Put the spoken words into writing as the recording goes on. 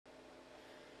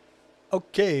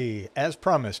Okay, as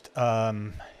promised,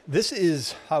 this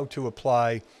is how to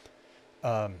apply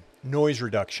noise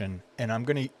reduction, and I'm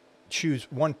going to choose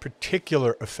one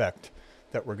particular effect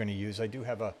that we're going to use.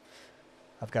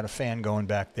 I've got a fan going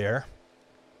back there,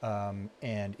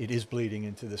 and it is bleeding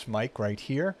into this mic right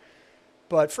here.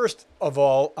 But first of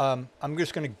all, I'm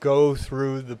just going to go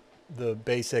through the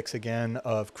basics again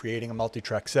of creating a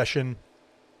multi-track session.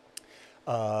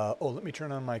 Let me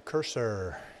turn on my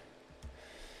cursor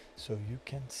so you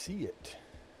can see it.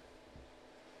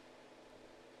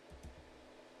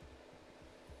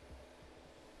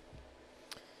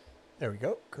 There we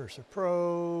go. Cursor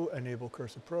Pro, enable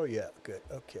Cursor Pro. Yeah, good.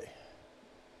 Okay.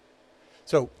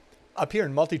 So up here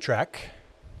in multi-track,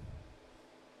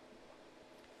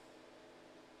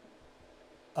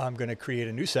 I'm going to create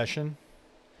a new session,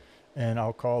 and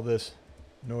I'll call this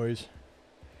noise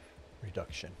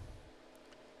reduction.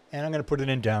 And I'm going to put it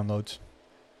in downloads.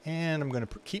 And I'm going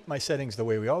to keep my settings the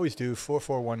way we always do,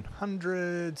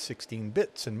 44100, 16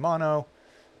 bits in mono,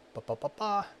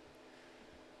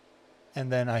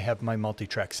 and then I have my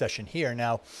multi-track session here.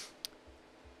 Now,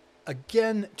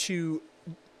 again, to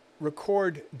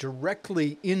record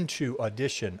directly into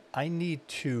Audition, I need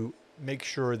to make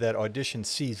sure that Audition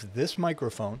sees this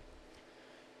microphone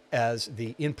as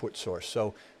the input source.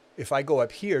 So if I go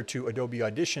up here to Adobe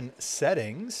Audition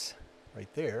settings,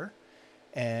 right there,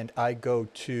 and I go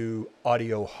to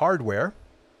audio hardware,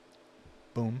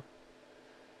 boom.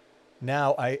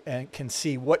 Now I can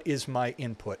see what is my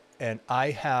input, and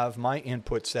I have my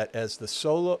input set as the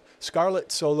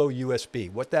Scarlett Solo USB.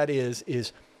 What that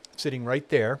is sitting right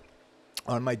there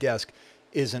on my desk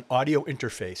is an audio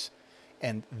interface,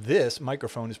 and this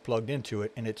microphone is plugged into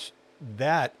it, and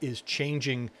that is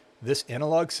changing this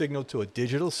analog signal to a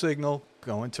digital signal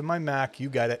going to my Mac. You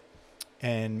got it.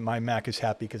 And my Mac is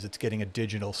happy because it's getting a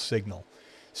digital signal.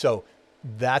 So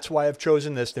that's why I've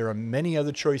chosen this. There are many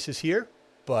other choices here,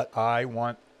 but I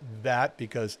want that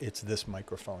because it's this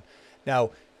microphone.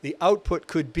 Now, the output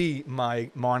could be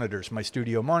my monitors, my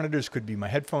studio monitors, could be my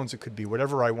headphones, it could be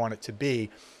whatever I want it to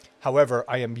be. However,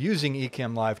 I am using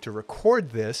Ecamm Live to record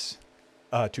this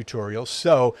tutorial,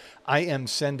 so I am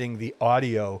sending the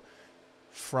audio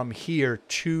from here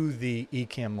to the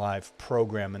Ecamm Live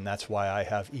program, and that's why I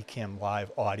have Ecamm Live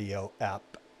audio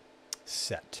app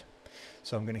set.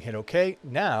 So I'm going to hit OK.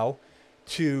 Now,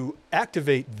 to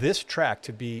activate this track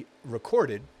to be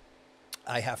recorded,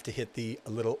 I have to hit the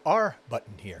little R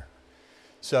button here.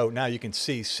 So now you can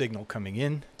see signal coming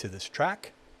in to this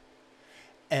track.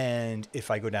 And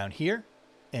if I go down here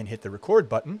and hit the record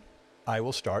button, I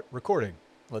will start recording.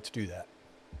 Let's do that.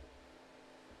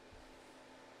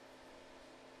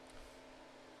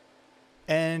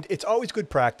 And it's always good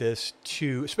practice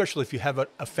to, especially if you have an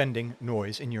offending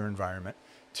noise in your environment,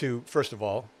 to, first of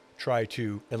all, try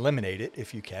to eliminate it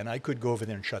if you can. I could go over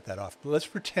there and shut that off. But let's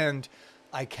pretend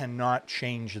I cannot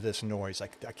change this noise. I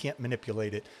can't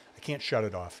manipulate it. I can't shut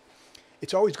it off.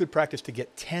 It's always good practice to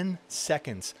get 10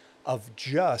 seconds of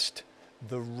just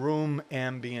the room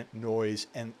ambient noise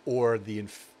or the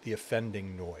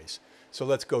offending noise. So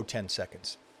let's go 10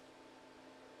 seconds.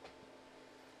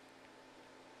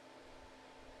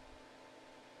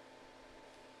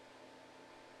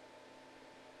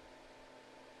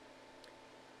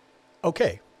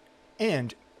 Okay,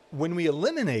 and when we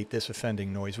eliminate this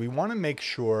offending noise, we want to make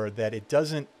sure that it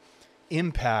doesn't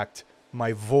impact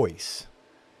my voice.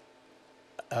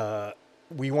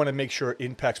 We want to make sure it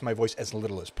impacts my voice as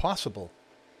little as possible,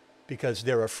 because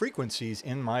there are frequencies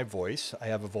in my voice. I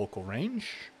have a vocal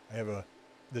range.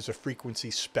 There's a frequency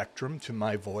spectrum to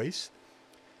my voice.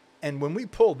 And when we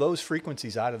pull those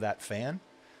frequencies out of that fan,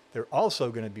 they're also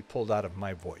going to be pulled out of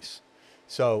my voice.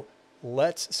 So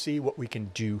let's see what we can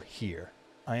do here.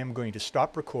 I am going to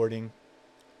stop recording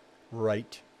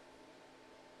right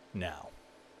now.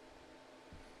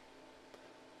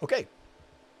 Okay.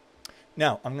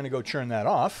 Now I'm going to go turn that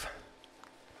off.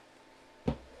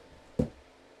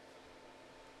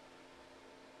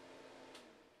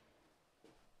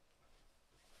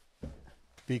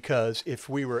 Because if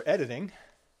we were editing,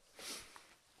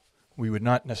 we would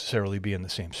not necessarily be in the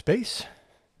same space.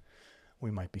 We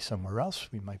might be somewhere else.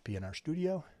 We might be in our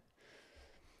studio.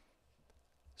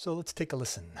 So let's take a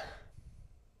listen.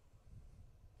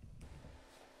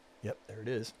 Yep, there it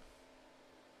is.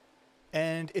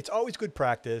 And it's always good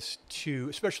practice to,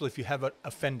 especially if you have an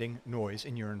offending noise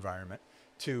in your environment,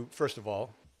 to, first of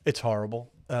all, it's horrible.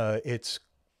 It's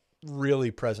really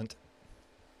present.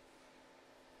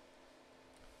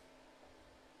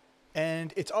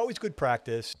 And it's always good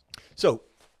practice. So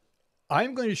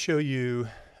I'm going to show you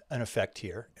an effect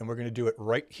here, and we're going to do it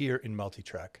right here in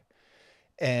multi-track.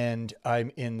 And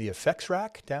I'm in the effects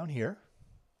rack down here.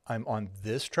 I'm on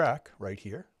this track right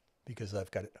here because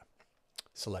I've got it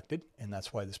selected, and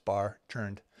that's why this bar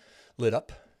lit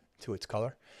up to its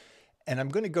color. And I'm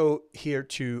going to go here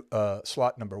to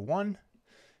slot number 1,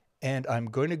 and I'm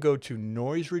going to go to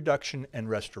noise reduction and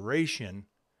restoration,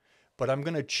 but I'm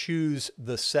going to choose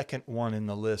the second one in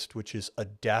the list, which is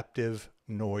adaptive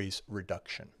noise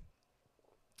reduction.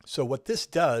 So what this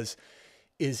does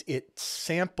is it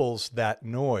samples that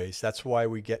noise. That's why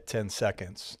we get 10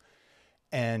 seconds.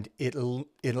 And it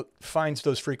finds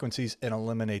those frequencies and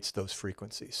eliminates those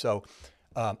frequencies. So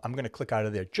I'm going to click out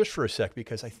of there just for a sec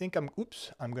because I think I'm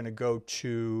going to go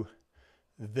to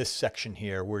this section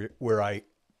here where I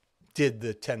did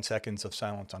the 10 seconds of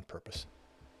silence on purpose.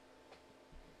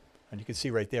 And you can see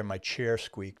right there, my chair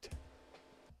squeaked.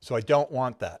 So I don't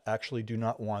want that. Actually do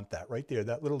not want that right there,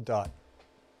 that little dot,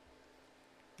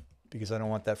 because I don't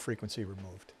want that frequency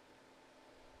removed.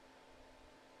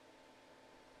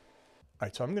 All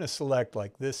right, so I'm going to select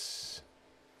like this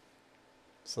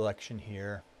selection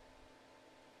here.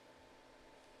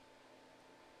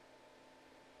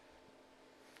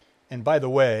 And by the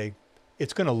way,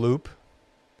 it's going to loop.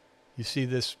 You see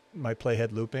this, my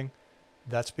playhead looping?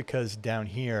 That's because down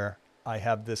here, I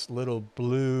have this little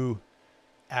blue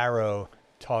arrow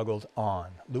toggled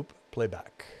on. Loop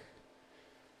playback.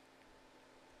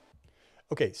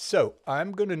 Okay, so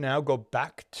I'm going to now go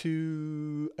back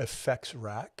to effects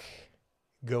rack.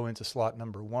 Go into slot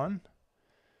number 1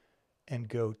 and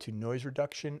go to noise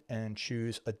reduction and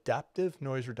choose adaptive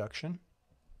noise reduction.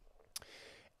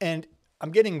 And I'm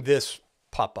getting this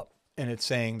pop up and it's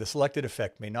saying the selected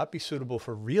effect may not be suitable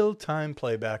for real-time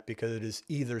playback because it is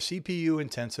either CPU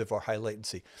intensive or high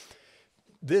latency.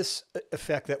 This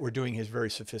effect that we're doing is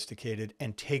very sophisticated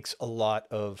and takes a lot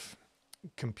of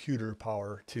computer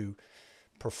power to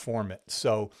perform it.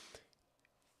 So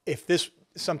if this,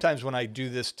 sometimes when I do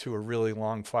this to a really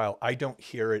long file, I don't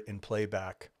hear it in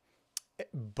playback,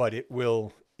 but it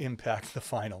will impact the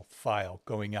final file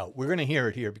going out. We're going to hear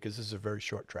it here because this is a very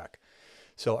short track.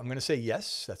 So I'm going to say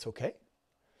yes, that's okay.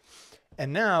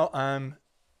 And now I'm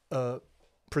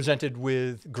presented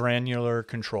with granular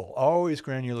control. Always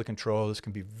granular control. This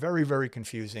can be very, very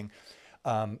confusing.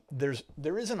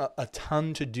 There isn't a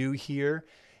ton to do here,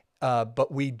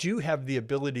 but we do have the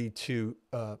ability to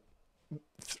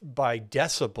by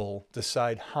decibel,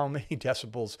 decide how many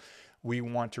decibels we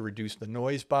want to reduce the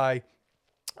noise by.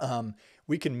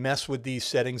 We can mess with these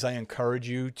settings. I encourage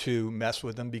you to mess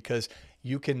with them because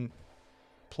you can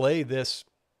play this.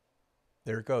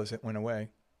 There it goes. It went away.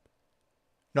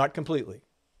 Not completely,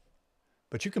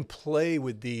 but you can play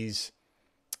with these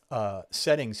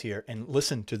settings here and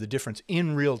listen to the difference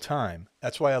in real time.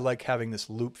 That's why I like having this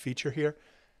loop feature here.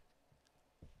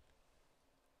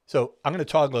 So I'm going to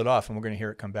toggle it off and we're going to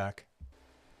hear it come back.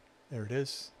 There it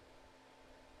is.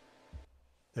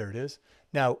 There it is.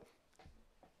 Now,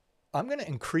 I'm going to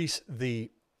increase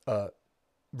the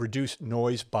reduce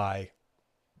noise by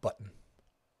button.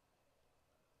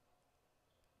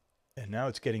 And now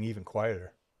it's getting even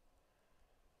quieter.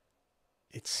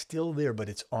 It's still there, but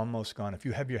it's almost gone. If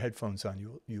you have your headphones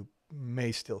on, you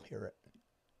may still hear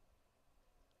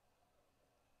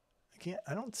it.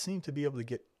 I don't seem to be able to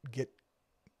get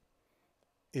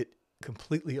it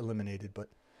completely eliminated,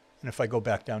 and if I go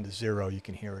back down to 0, you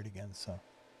can hear it again. So, all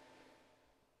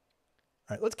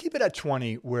right, let's keep it at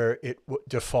 20 where it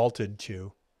defaulted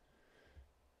to.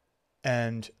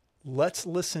 And let's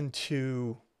listen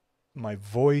to my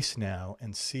voice now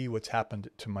and see what's happened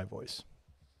to my voice.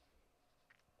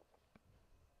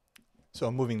 So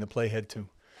I'm moving the playhead to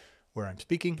where I'm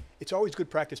speaking. It's always good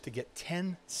practice to get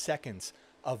 10 seconds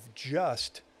of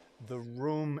just the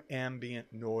room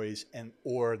ambient noise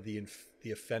or the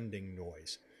offending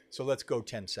noise. So let's go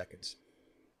 10 seconds.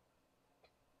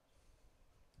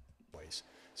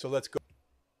 So let's go.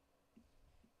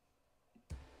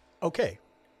 Okay.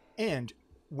 And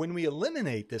when we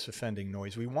eliminate this offending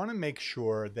noise, we want to make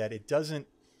sure that it doesn't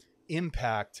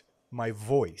impact my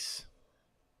voice.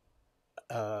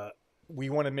 We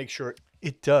want to make sure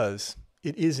it does.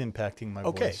 It is impacting my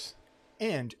voice.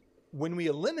 And when we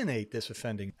eliminate this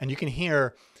offending, and you can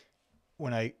hear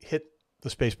when I hit the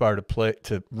space bar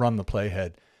to run the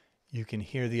playhead, you can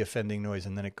hear the offending noise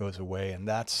and then it goes away. And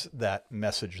that's that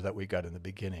message that we got in the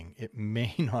beginning. It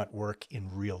may not work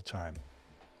in real time.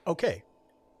 Okay.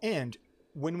 And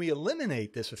when we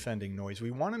eliminate this offending noise,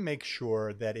 we want to make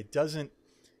sure that it doesn't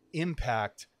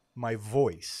impact my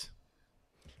voice.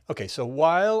 Okay, so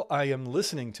while I am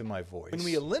listening to my voice, when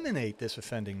we eliminate this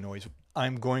offending noise,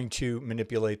 I'm going to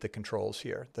manipulate the controls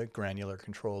here, the granular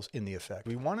controls in the effect.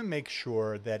 We want to make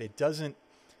sure that it doesn't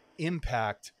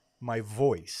impact my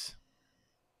voice.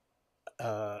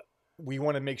 We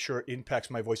want to make sure it impacts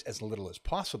my voice as little as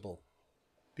possible,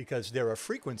 because there are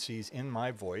frequencies in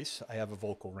my voice. I have a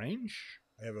vocal range.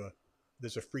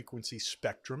 There's a frequency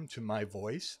spectrum to my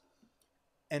voice.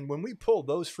 And when we pull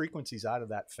those frequencies out of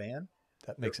that fan,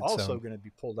 that makes it also sound going to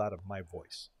be pulled out of my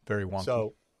voice. very wonky.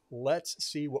 So let's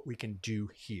see what we can do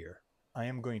here. I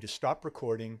am going to stop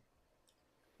recording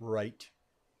right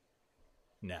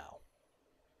now.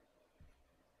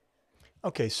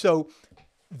 Okay, so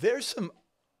there's some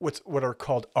what are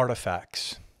called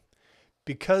artifacts.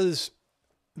 Because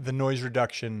the noise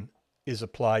reduction is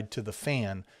applied to the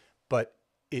fan, but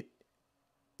it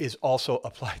is also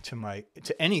applied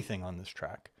to anything on this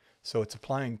track. So it's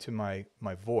applying to my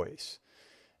voice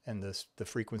and the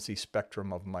frequency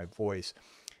spectrum of my voice.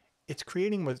 It's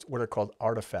creating what are called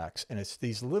artifacts, and it's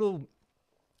these little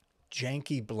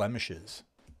janky blemishes.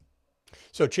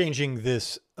 So changing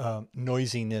this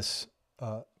noisiness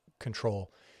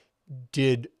control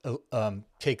did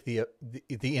take the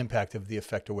impact of the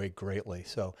effect away greatly.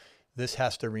 So this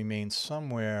has to remain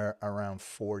somewhere around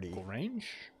 40 range.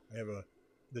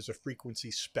 There's a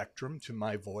frequency spectrum to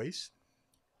my voice.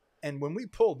 And when we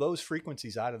pull those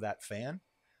frequencies out of that fan,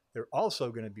 they're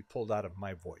also going to be pulled out of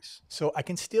my voice. So I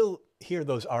can still hear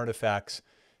those artifacts,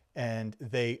 and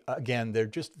they're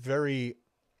just very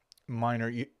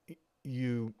minor.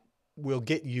 You will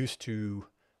get used to,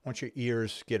 once your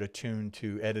ears get attuned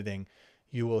to editing,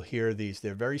 you will hear these.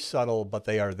 They're very subtle, but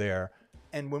they are there.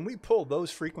 And when we pull those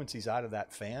frequencies out of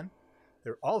that fan,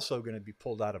 they're also going to be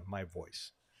pulled out of my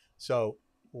voice. So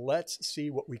let's see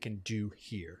what we can do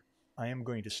here. I am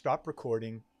going to stop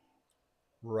recording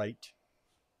right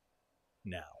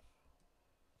now.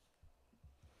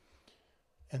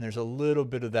 And there's a little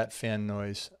bit of that fan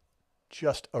noise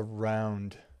just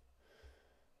around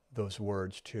those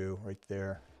words too, right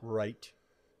there, right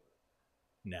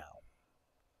now.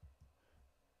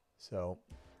 So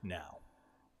now.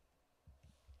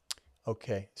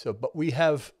 Okay, so but we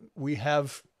have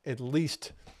at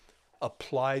least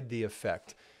applied the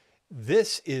effect.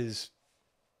 This is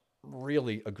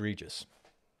really egregious.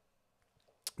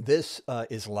 This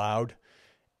is loud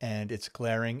and it's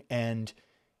glaring, and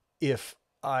if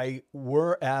I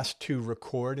were asked to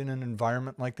record in an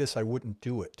environment like this, I wouldn't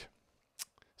do it.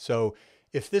 So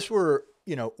if this were,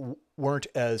 weren't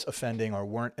as offending or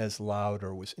weren't as loud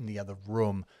or was in the other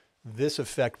room, this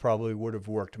effect probably would have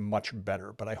worked much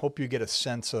better. But I hope you get a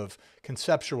sense of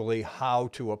conceptually how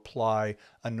to apply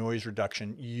a noise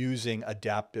reduction using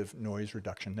adaptive noise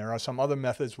reduction. There are some other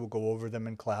methods. We'll go over them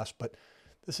in class, but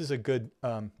this is a good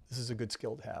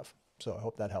skill to have. So I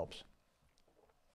hope that helps.